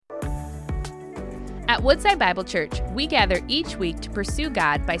At Woodside Bible Church, we gather each week to pursue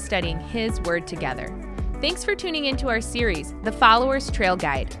God by studying His Word together. Thanks for tuning into our series, The Follower's Trail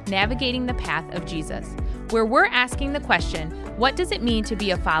Guide, Navigating the Path of Jesus, where we're asking the question, what does it mean to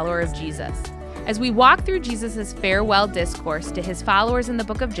be a follower of Jesus? As we walk through Jesus' farewell discourse to his followers in the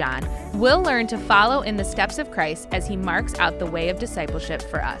book of John, we'll learn to follow in the steps of Christ as he marks out the way of discipleship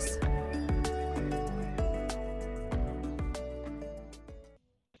for us.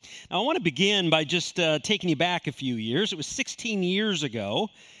 Now, I want to begin by just taking you back a few years. It was 16 years ago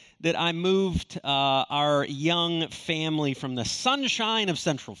that I moved our young family from the sunshine of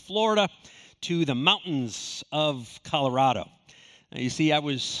Central Florida to the mountains of Colorado. Now, you see, I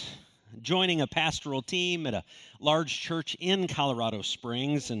was joining a pastoral team at a large church in Colorado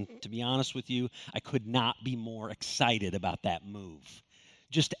Springs, and to be honest with you, I could not be more excited about that move.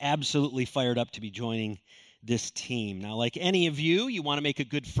 Just absolutely fired up to be joining this team. Now, like any of you, you want to make a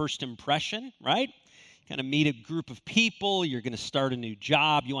good first impression, right? Kind of meet a group of people. You're going to start a new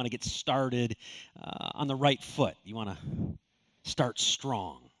job. You want to get started on the right foot. You want to start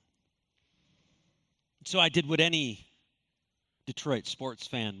strong. So I did what any Detroit sports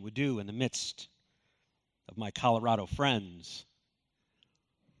fan would do in the midst of my Colorado friends.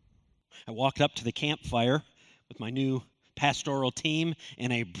 I walked up to the campfire with my new pastoral team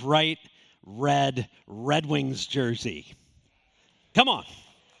in a bright red Red Wings jersey. Come on.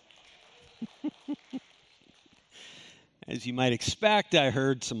 As you might expect, I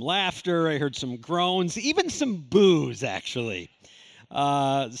heard some laughter, I heard some groans, even some boos, actually.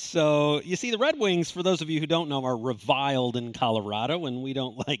 So you see, the Red Wings, for those of you who don't know, are reviled in Colorado, and we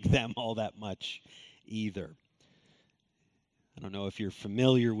don't like them all that much either. I don't know if you're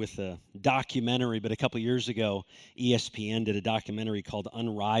familiar with the documentary, but a couple years ago, ESPN did a documentary called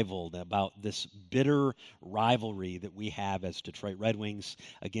Unrivaled about this bitter rivalry that we have as Detroit Red Wings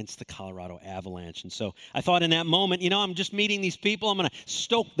against the Colorado Avalanche. And so I thought in that moment, I'm just meeting these people. I'm going to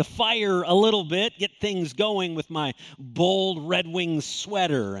stoke the fire a little bit, get things going with my bold Red Wings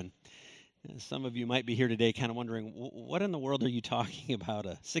sweater. And some of you might be here today kind of wondering, what in the world are you talking about?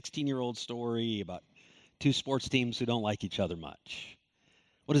 A 16-year-old story about two sports teams who don't like each other much.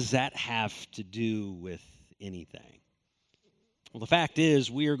 What does that have to do with anything? Well, the fact is,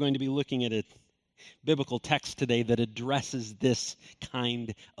 we are going to be looking at a biblical text today that addresses this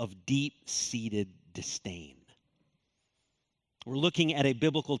kind of deep-seated disdain. We're looking at a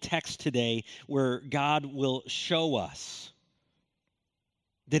biblical text today where God will show us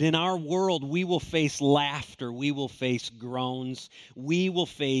that in our world, we will face laughter, we will face groans, we will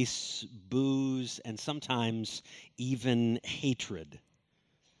face boos, and sometimes even hatred.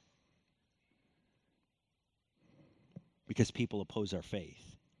 Because people oppose our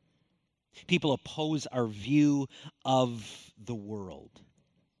faith. People oppose our view of the world.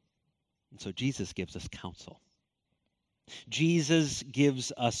 And so Jesus gives us counsel. Jesus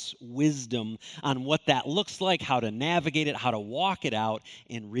gives us wisdom on what that looks like, how to navigate it, how to walk it out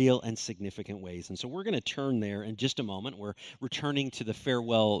in real and significant ways. And so we're going to turn there in just a moment. We're returning to the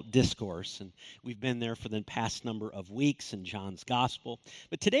farewell discourse, and we've been there for the past number of weeks in John's gospel.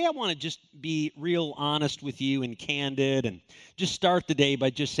 But today I want to just be real honest with you and candid and just start the day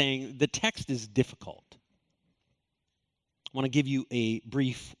by just saying the text is difficult. I want to give you a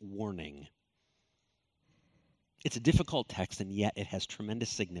brief warning. It's a difficult text, and yet it has tremendous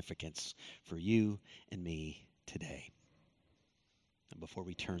significance for you and me today. And before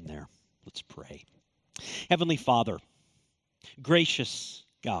we turn there, let's pray. Heavenly Father, gracious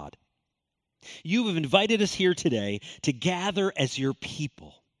God, you have invited us here today to gather as your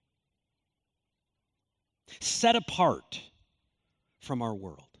people, set apart from our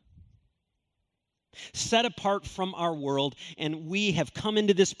world. Set apart from our world, and we have come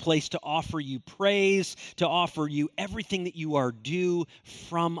into this place to offer you praise, to offer you everything that you are due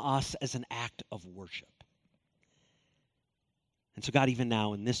from us as an act of worship. And so, God, even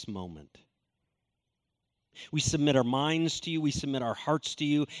now in this moment, we submit our minds to you, we submit our hearts to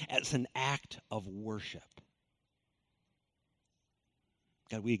you as an act of worship.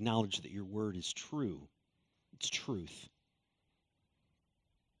 God, we acknowledge that your word is true. It's truth.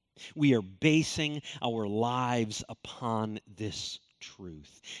 We are basing our lives upon this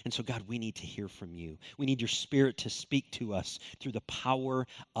truth. And so, God, we need to hear from you. We need your Spirit to speak to us through the power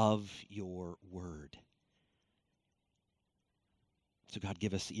of your word. So, God,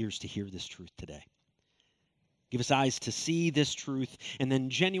 give us ears to hear this truth today. Give us eyes to see this truth, and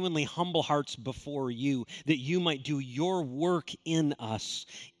then genuinely humble hearts before you, that you might do your work in us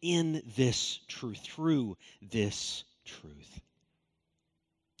in this truth, through this truth.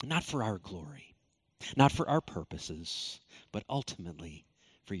 Not for our glory, not for our purposes, but ultimately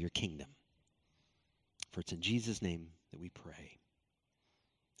for your kingdom. For it's in Jesus' name that we pray.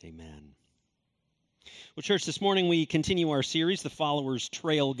 Amen. Well, church, this morning we continue our series, The Follower's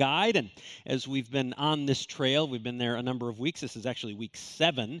Trail Guide. And as we've been on this trail, we've been there a number of weeks. This is actually week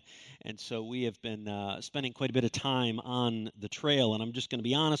 7. And so we have been spending quite a bit of time on the trail. And I'm just going to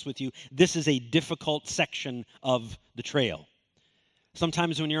be honest with you, this is a difficult section of the trail.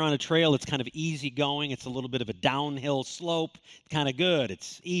 Sometimes when you're on a trail, it's kind of easy going. It's a little bit of a downhill slope. It's kind of good.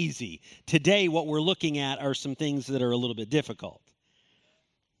 It's easy. Today, what we're looking at are some things that are a little bit difficult.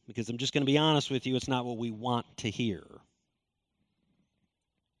 Because I'm just going to be honest with you, it's not what we want to hear.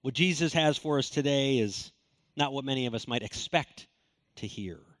 What Jesus has for us today is not what many of us might expect to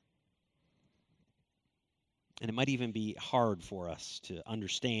hear. And it might even be hard for us to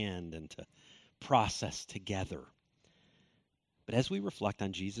understand and to process together. But as we reflect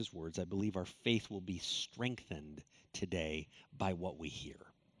on Jesus' words, I believe our faith will be strengthened today by what we hear.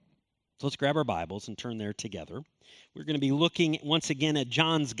 So let's grab our Bibles and turn there together. We're going to be looking once again at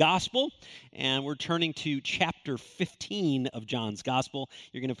John's Gospel, and we're turning to chapter 15 of John's Gospel.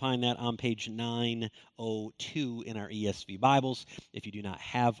 You're going to find that on page 902 in our ESV Bibles. If you do not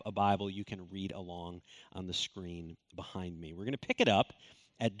have a Bible, you can read along on the screen behind me. We're going to pick it up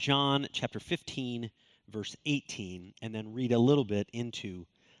at John chapter 15, verse 18, and then read a little bit into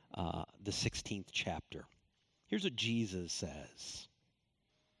the 16th chapter. Here's what Jesus says.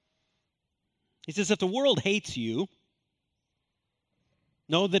 He says, if the world hates you,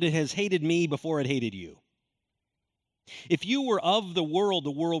 know that it has hated me before it hated you. If you were of the world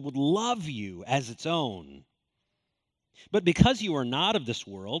would love you as its own. But because you are not of this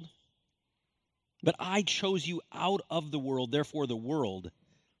world, but I chose you out of the world, therefore the world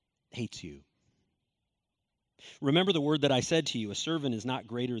hates you. Remember the word that I said to you, a servant is not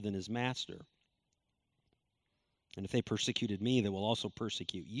greater than his master. And if they persecuted me, they will also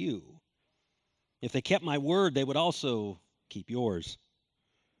persecute you. If they kept my word, they would also keep yours.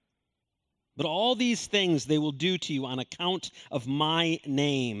 But all these things they will do to you on account of my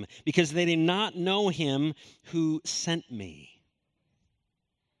name, because they did not know him who sent me.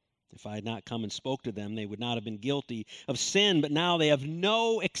 If I had not come and spoke to them, they would not have been guilty of sin, but now they have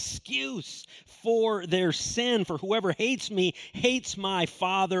no excuse for their sin. For whoever hates me hates my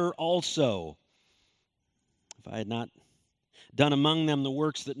Father also. If I had not done among them the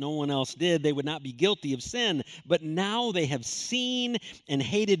works that no one else did, they would not be guilty of sin. But now they have seen and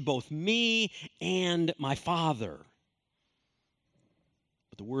hated both me and my Father.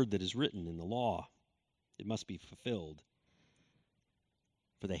 But the word that is written in the law, it must be fulfilled.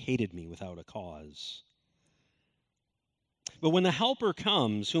 For they hated me without a cause. But when the Helper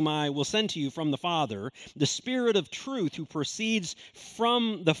comes, whom I will send to you from the Father, the Spirit of truth who proceeds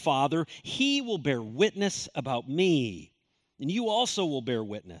from the Father, he will bear witness about me. And you also will bear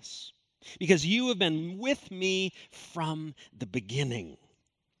witness, because you have been with me from the beginning.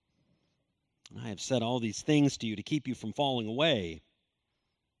 And I have said all these things to you to keep you from falling away.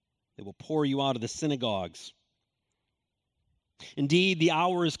 They will pour you out of the synagogues. Indeed, the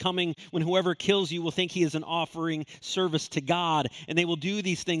hour is coming when whoever kills you will think he is offering service to God, and they will do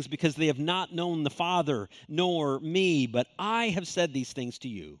these things because they have not known the Father nor me. But I have said these things to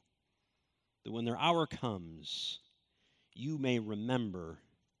you, that when their hour comes, you may remember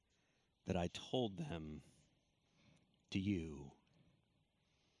that I told them to you.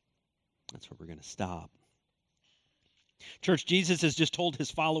 That's where we're going to stop. Church, Jesus has just told his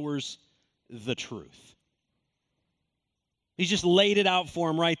followers the truth. He's just laid it out for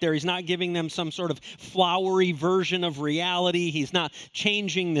them right there. He's not giving them some sort of flowery version of reality. He's not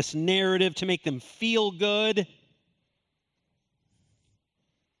changing this narrative to make them feel good.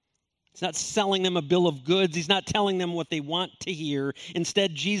 He's not selling them a bill of goods. He's not telling them what they want to hear.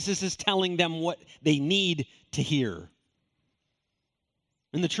 Instead, Jesus is telling them what they need to hear.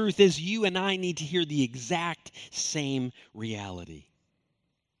 And the truth is, you and I need to hear the exact same reality.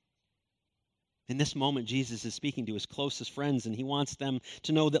 In this moment, Jesus is speaking to his closest friends, and he wants them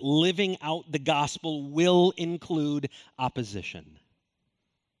to know that living out the gospel will include opposition.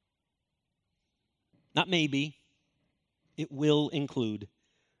 Not maybe, it will include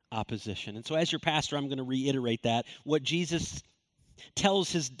opposition. And so as your pastor, I'm going to reiterate that. What Jesus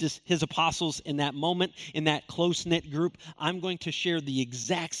tells his apostles in that moment, in that close-knit group, I'm going to share the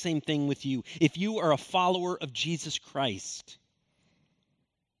exact same thing with you. If you are a follower of Jesus Christ,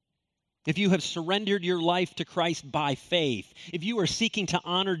 if you have surrendered your life to Christ by faith, if you are seeking to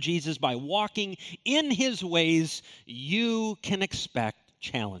honor Jesus by walking in his ways, you can expect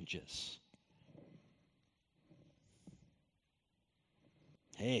challenges.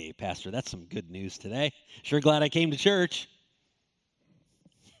 Hey, Pastor, that's some good news today. Sure glad I came to church.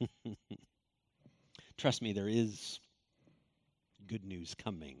 Trust me, there is good news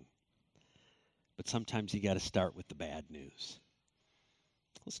coming. But sometimes you got to start with the bad news.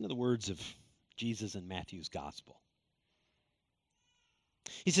 Listen to the words of Jesus in Matthew's gospel.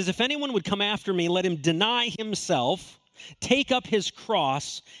 He says, if anyone would come after me, let him deny himself, take up his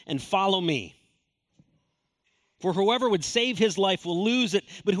cross, and follow me. For whoever would save his life will lose it,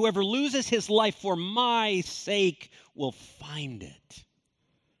 but whoever loses his life for my sake will find it.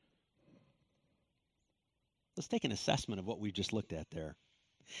 Let's take an assessment of what we just looked at there.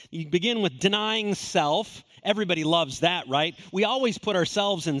 You begin with denying self. Everybody loves that, right? We always put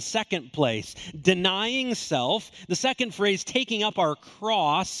ourselves in second place. Denying self. The second phrase, taking up our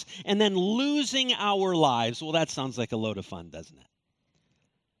cross, and then losing our lives. Well, that sounds like a load of fun, doesn't it?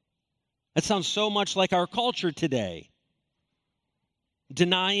 That sounds so much like our culture today.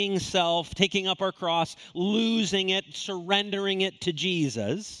 Denying self, taking up our cross, losing it, surrendering it to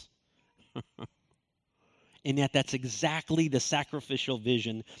Jesus. And yet that's exactly the sacrificial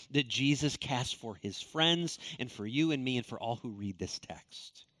vision that Jesus casts for his friends and for you and me and for all who read this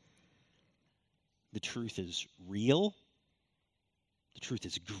text. The truth is real. The truth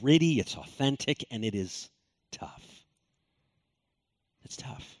is gritty, it's authentic, and it is tough. It's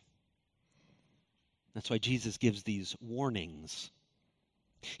tough. That's why Jesus gives these warnings.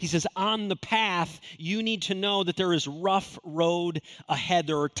 He says, on the path, you need to know that there is rough road ahead.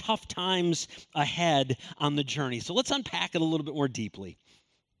 There are tough times ahead on the journey. So let's unpack it a little bit more deeply.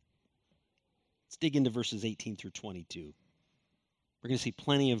 Let's dig into verses 18 through 22. We're going to see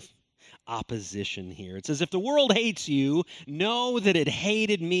plenty of opposition here. It says, if the world hates you, know that it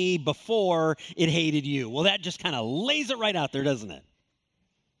hated me before it hated you. Well, that just kind of lays it right out there, doesn't it?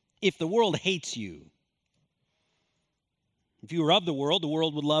 If the world hates you. If you were of the world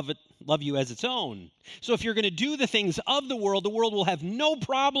would love you as its own. So if you're going to do the things of the world will have no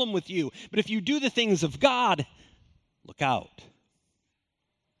problem with you. But if you do the things of God, look out.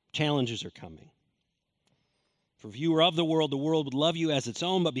 Challenges are coming. For if you were of the world would love you as its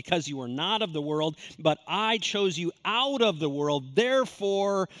own. But because you are not of the world, but I chose you out of the world,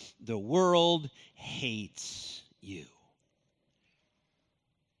 therefore the world hates you.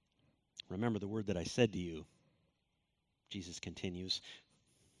 Remember the word that I said to you. Jesus continues,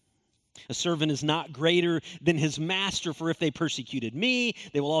 a servant is not greater than his master, for if they persecuted me,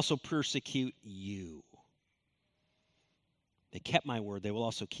 they will also persecute you. They kept my word, they will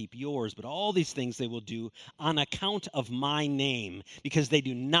also keep yours, but all these things they will do on account of my name, because they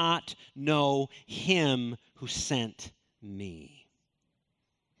do not know him who sent me.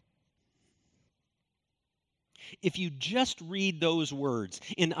 If you just read those words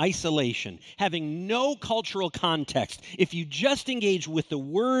in isolation, having no cultural context, if you just engage with the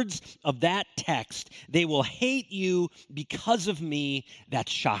words of that text, they will hate you because of me. That's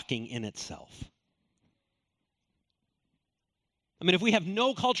shocking in itself. I mean, if we have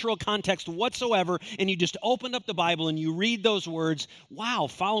no cultural context whatsoever and you just open up the Bible and you read those words, wow,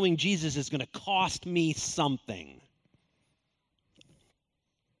 following Jesus is going to cost me something.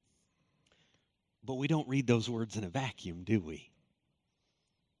 But we don't read those words in a vacuum, do we?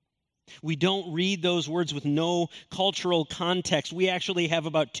 We don't read those words with no cultural context. We actually have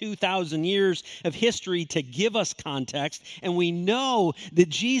about 2,000 years of history to give us context, and we know that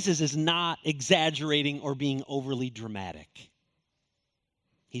Jesus is not exaggerating or being overly dramatic.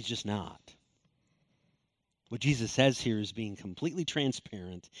 He's just not. What Jesus says here is being completely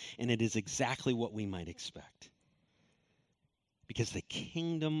transparent, and it is exactly what we might expect. Because the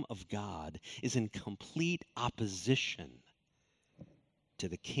kingdom of God is in complete opposition to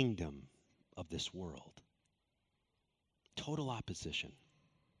the kingdom of this world. Total opposition.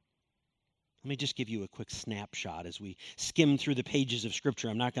 Let me just give you a quick snapshot as we skim through the pages of Scripture.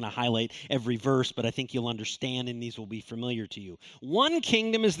 I'm not going to highlight every verse, but I think you'll understand, and these will be familiar to you. One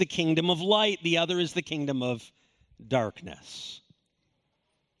kingdom is the kingdom of light. The other is the kingdom of darkness.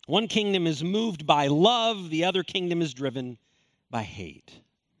 One kingdom is moved by love. The other kingdom is driven by hate.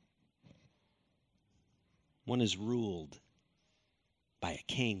 One is ruled by a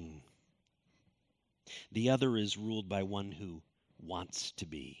king. The other is ruled by one who wants to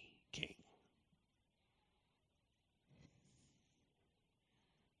be king.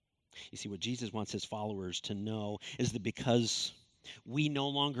 You see, what Jesus wants his followers to know is that because we no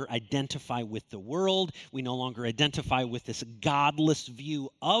longer identify with the world, we no longer identify with this godless view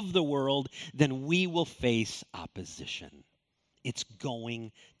of the world, then we will face opposition. It's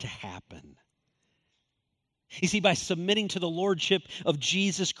going to happen. You see, by submitting to the lordship of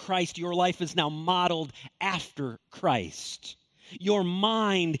Jesus Christ, your life is now modeled after Christ. Your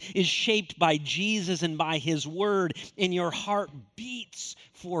mind is shaped by Jesus and by his word, and your heart beats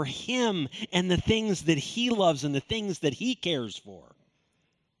for him and the things that he loves and the things that he cares for.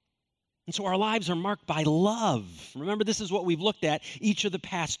 And so our lives are marked by love. Remember, this is what we've looked at each of the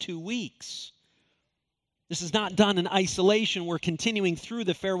past 2 weeks. This is not done in isolation. We're continuing through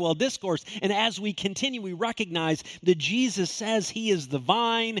the farewell discourse. And as we continue, we recognize that Jesus says he is the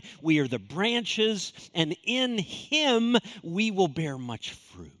vine, we are the branches, and in him we will bear much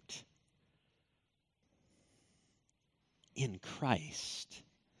fruit. In Christ,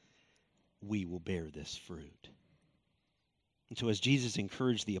 we will bear this fruit. And so as Jesus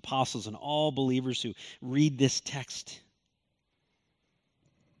encouraged the apostles and all believers who read this text,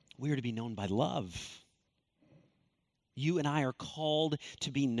 we are to be known by love. You and I are called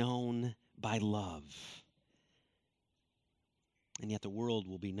to be known by love. And yet the world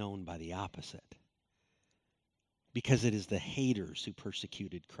will be known by the opposite, because it is the haters who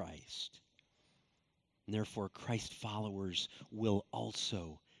persecuted Christ. And therefore, Christ followers will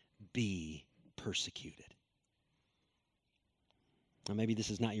also be persecuted. Now, maybe this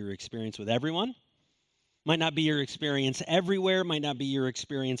is not your experience with everyone. Might not be your experience everywhere, might not be your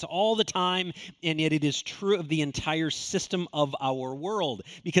experience all the time, and yet it is true of the entire system of our world,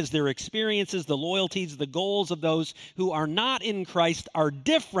 because their experiences, the loyalties, the goals of those who are not in Christ are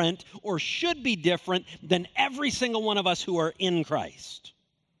different or should be different than every single one of us who are in Christ.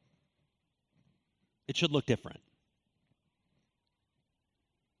 It should look different.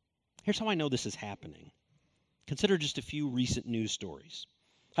 Here's how I know this is happening. Consider just a few recent news stories.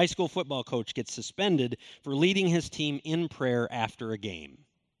 High school football coach gets suspended for leading his team in prayer after a game.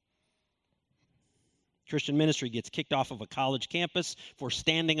 Christian ministry gets kicked off of a college campus for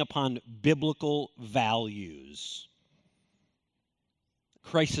standing upon biblical values.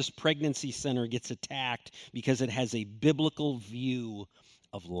 Crisis Pregnancy Center gets attacked because it has a biblical view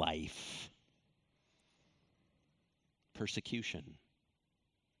of life. Persecution.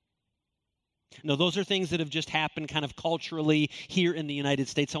 No, those are things that have just happened kind of culturally here in the United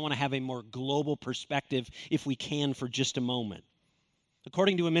States. I want to have a more global perspective, if we can, for just a moment.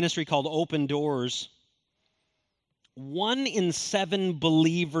 According to a ministry called Open Doors, 1 in 7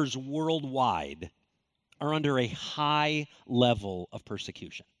 believers worldwide are under a high level of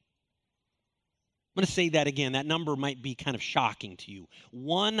persecution. I'm going to say that again. That number might be kind of shocking to you.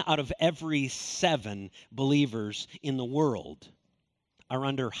 1 out of every 7 believers in the world are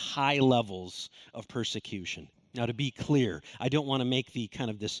under high levels of persecution. Now, to be clear, I don't want to make the kind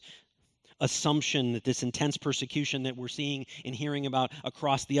of this assumption that this intense persecution that we're seeing and hearing about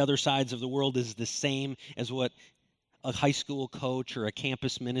across the other sides of the world is the same as what a high school coach or a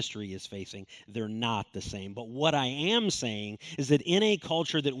campus ministry is facing. They're not the same. But what I am saying is that in a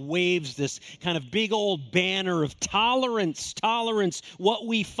culture that waves this kind of big old banner of tolerance, what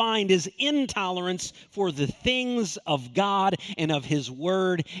we find is intolerance for the things of God and of his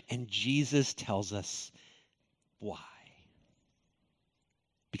word. And Jesus tells us why.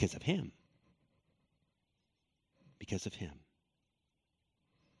 Because of him. Because of him.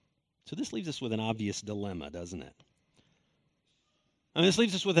 So this leaves us with an obvious dilemma, doesn't it? And this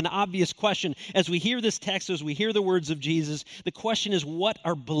leaves us with an obvious question. As we hear this text, as we hear the words of Jesus, the question is, what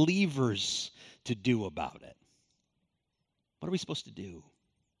are believers to do about it? What are we supposed to do?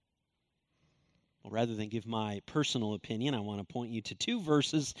 Well, rather than give my personal opinion, I want to point you to 2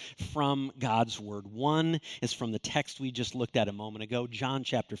 verses from God's Word. One is from the text we just looked at a moment ago, John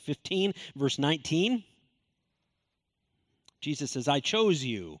chapter 15, verse 19. Jesus says, I chose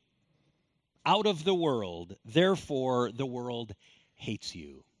you out of the world, therefore the world hates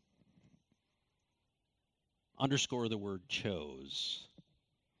you. Underscore the word chose.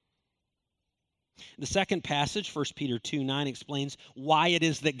 The second passage, 1 Peter 2:9, explains why it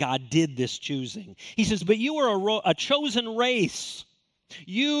is that God did this choosing. He says, but you are a chosen race.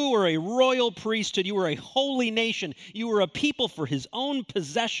 You are a royal priesthood. You are a holy nation. You are a people for his own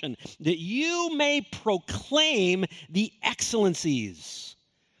possession, that you may proclaim the excellencies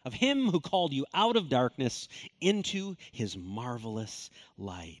of him who called you out of darkness into his marvelous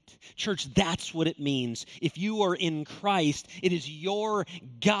light. Church, that's what it means. If you are in Christ, it is your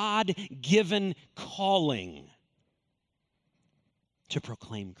God-given calling to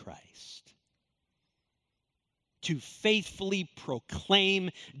proclaim Christ. To faithfully proclaim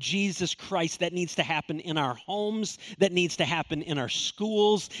Jesus Christ. That needs to happen in our homes. That needs to happen in our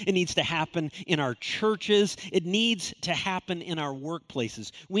schools. It needs to happen in our churches. It needs to happen in our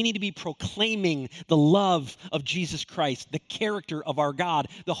workplaces. We need to be proclaiming the love of Jesus Christ, the character of our God,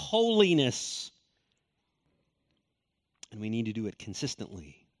 the holiness. And we need to do it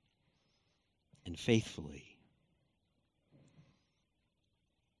consistently and faithfully.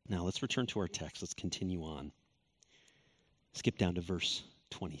 Now let's return to our text. Let's continue on. Skip down to verse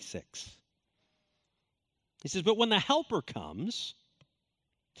 26. He says, "But when the Helper comes,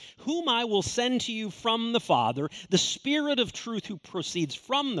 whom I will send to you from the Father, the Spirit of truth who proceeds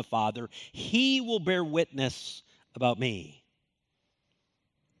from the Father, he will bear witness about me.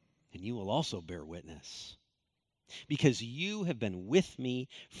 And you will also bear witness, because you have been with me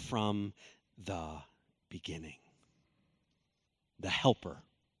from the beginning." The Helper,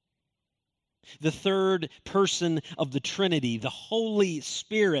 the third person of the Trinity, the Holy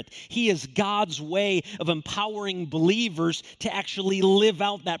Spirit. He is God's way of empowering believers to actually live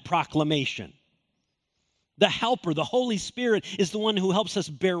out that proclamation. The Helper, the Holy Spirit, is the one who helps us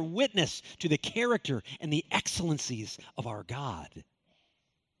bear witness to the character and the excellencies of our God.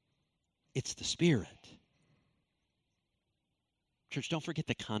 It's the Spirit. Church, don't forget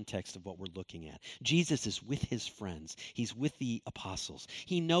the context of what we're looking at. Jesus is with his friends. He's with the apostles.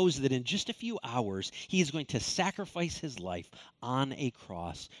 He knows that in just a few hours, he is going to sacrifice his life on a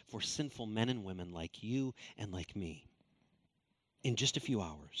cross for sinful men and women like you and like me. In just a few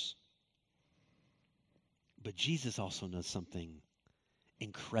hours. But Jesus also knows something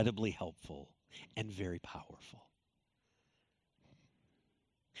incredibly helpful and very powerful.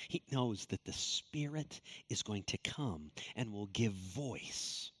 He knows that the Spirit is going to come and will give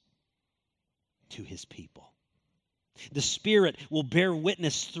voice to his people. The Spirit will bear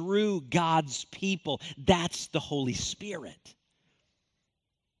witness through God's people. That's the Holy Spirit.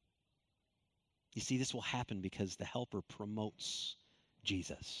 You see, this will happen because the Helper promotes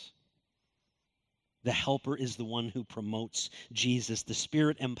Jesus. The Helper is the one who promotes Jesus. The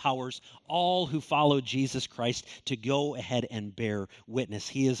Spirit empowers all who follow Jesus Christ to go ahead and bear witness.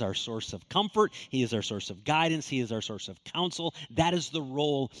 He is our source of comfort. He is our source of guidance. He is our source of counsel. That is the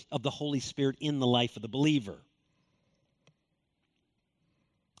role of the Holy Spirit in the life of the believer.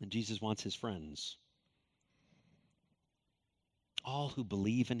 And Jesus wants his friends, all who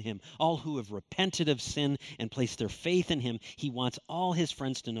believe in him, all who have repented of sin and placed their faith in him, he wants all his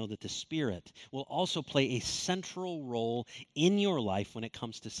friends to know that the Spirit will also play a central role in your life when it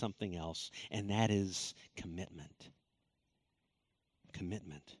comes to something else, and that is commitment.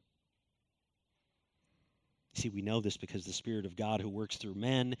 Commitment. See, we know this because the Spirit of God who works through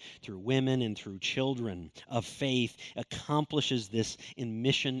men, through women, and through children of faith accomplishes this in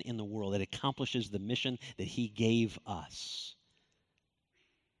mission in the world. It accomplishes the mission that he gave us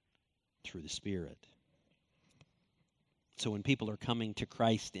through the Spirit. So when people are coming to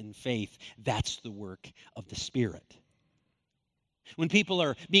Christ in faith, that's the work of the Spirit. When people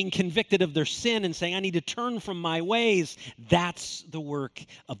are being convicted of their sin and saying, I need to turn from my ways, that's the work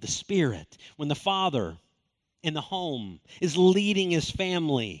of the Spirit. When the Father in the home is leading his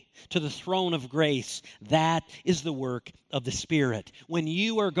family to the throne of grace, that is the work of the Spirit. When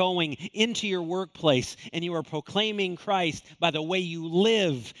you are going into your workplace and you are proclaiming Christ by the way you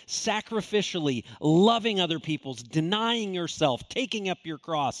live, sacrificially, loving other people, denying yourself, taking up your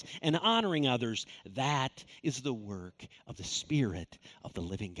cross, and honoring others, that is the work of the Spirit of the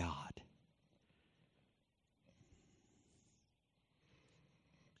living God.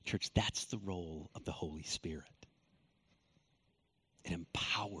 Church, that's the role of the Holy Spirit. It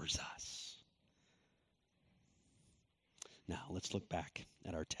empowers us. Now, let's look back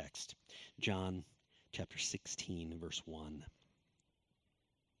at our text. John chapter 16, verse 1.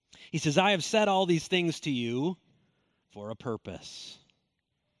 He says, I have said all these things to you for a purpose,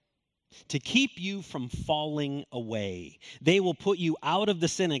 to keep you from falling away. They will put you out of the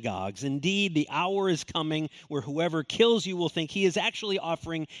synagogues. Indeed, the hour is coming where whoever kills you will think he is actually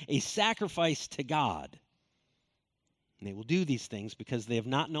offering a sacrifice to God. And they will do these things because they have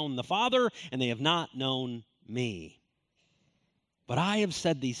not known the Father and they have not known me. But I have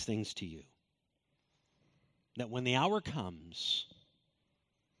said these things to you, that when the hour comes,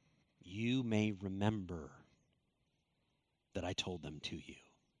 you may remember that I told them to you.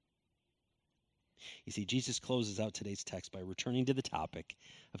 You see, Jesus closes out today's text by returning to the topic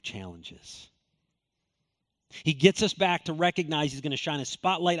of challenges. He gets us back to recognize he's going to shine a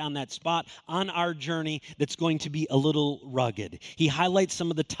spotlight on that spot on our journey that's going to be a little rugged. He highlights some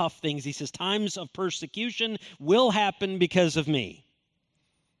of the tough things. He says, times of persecution will happen because of me.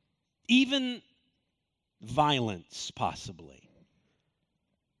 Even violence, possibly.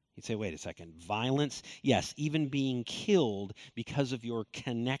 You'd say, wait a second, violence? Yes, even being killed because of your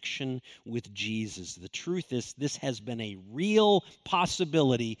connection with Jesus. The truth is, this has been a real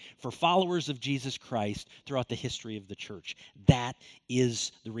possibility for followers of Jesus Christ throughout the history of the church. That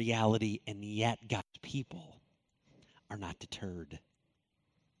is the reality, and yet God's people are not deterred.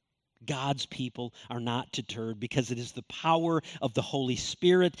 God's people are not deterred because it is the power of the Holy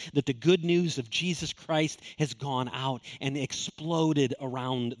Spirit that the good news of Jesus Christ has gone out and exploded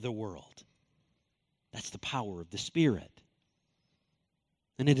around the world. That's the power of the Spirit.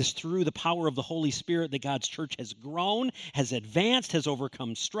 And it is through the power of the Holy Spirit that God's church has grown, has advanced, has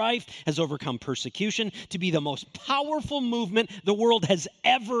overcome strife, has overcome persecution to be the most powerful movement the world has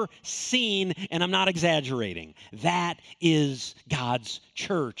ever seen, and I'm not exaggerating. That is God's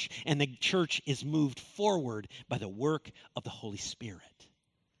church, and the church is moved forward by the work of the Holy Spirit.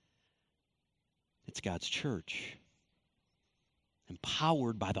 It's God's church,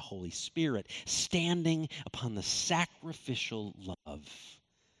 empowered by the Holy Spirit, standing upon the sacrificial love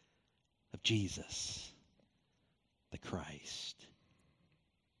of Jesus, the Christ.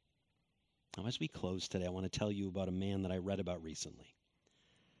 Now, as we close today, I want to tell you about a man that I read about recently.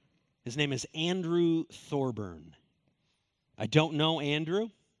 His name is Andrew Thorburn. I don't know Andrew,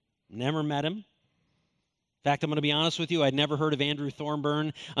 never met him. In fact, I'm going to be honest with you, I'd never heard of Andrew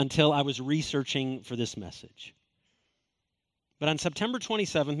Thorburn until I was researching for this message. But on September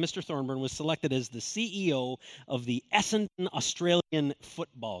 27th, Mr. Thorburn was selected as the CEO of the Essendon Australian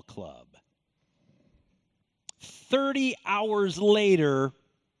Football Club. 30 hours later,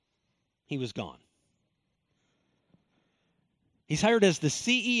 he was gone. He's hired as the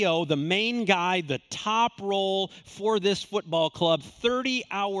CEO, the main guy, the top role for this football club. 30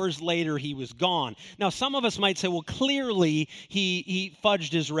 hours later, he was gone. Now, some of us might say, well, clearly he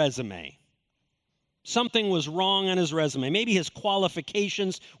fudged his resume. Something was wrong on his resume. Maybe his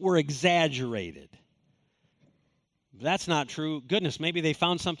qualifications were exaggerated. If that's not true, goodness, maybe they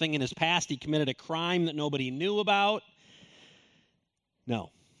found something in his past. He committed a crime that nobody knew about.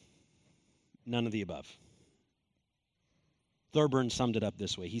 No, none of the above. Thorburn summed it up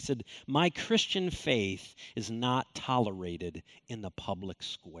this way. He said, "My Christian faith is not tolerated in the public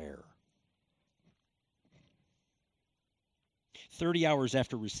square." 30 hours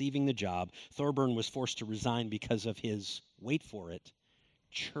after receiving the job, Thorburn was forced to resign because of his, wait for it,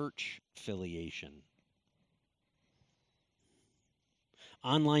 church affiliation.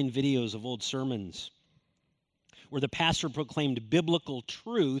 Online videos of old sermons where the pastor proclaimed biblical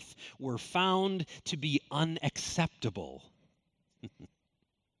truth were found to be unacceptable.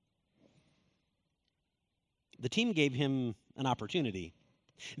 The team gave him an opportunity.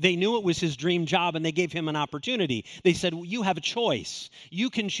 They knew it was his dream job, and they gave him an opportunity. They said, well, you have a choice. You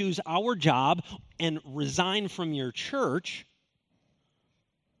can choose our job and resign from your church,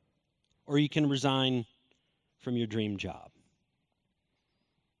 or you can resign from your dream job.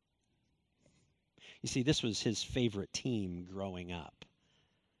 You see, this was his favorite team growing up.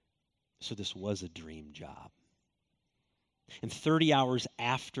 So this was a dream job. And 30 hours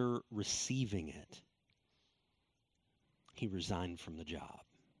after receiving it, he resigned from the job.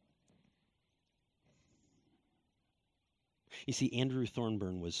 You see, Andrew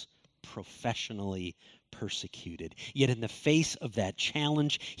Thorburn was professionally persecuted. Yet in the face of that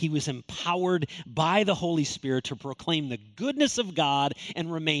challenge, he was empowered by the Holy Spirit to proclaim the goodness of God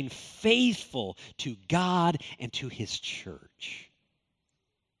and remain faithful to God and to his church.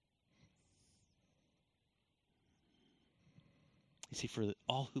 You see, for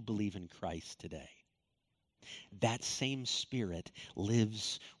all who believe in Christ today, that same Spirit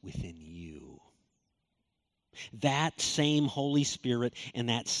lives within you. That same Holy Spirit and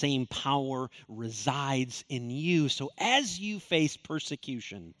that same power resides in you. So as you face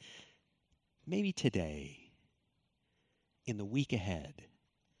persecution, maybe today, in the week ahead,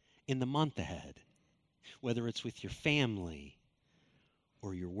 in the month ahead, whether it's with your family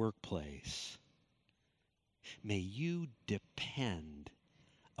or your workplace, may you depend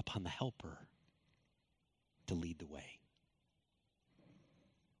upon the Helper to lead the way.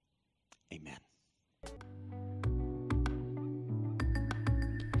 Amen.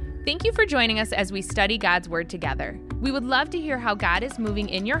 Thank you for joining us as we study God's Word together. We would love to hear how God is moving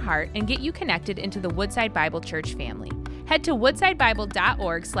in your heart and get you connected into the Woodside Bible Church family. Head to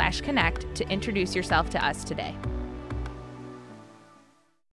woodsidebible.org/connect to introduce yourself to us today.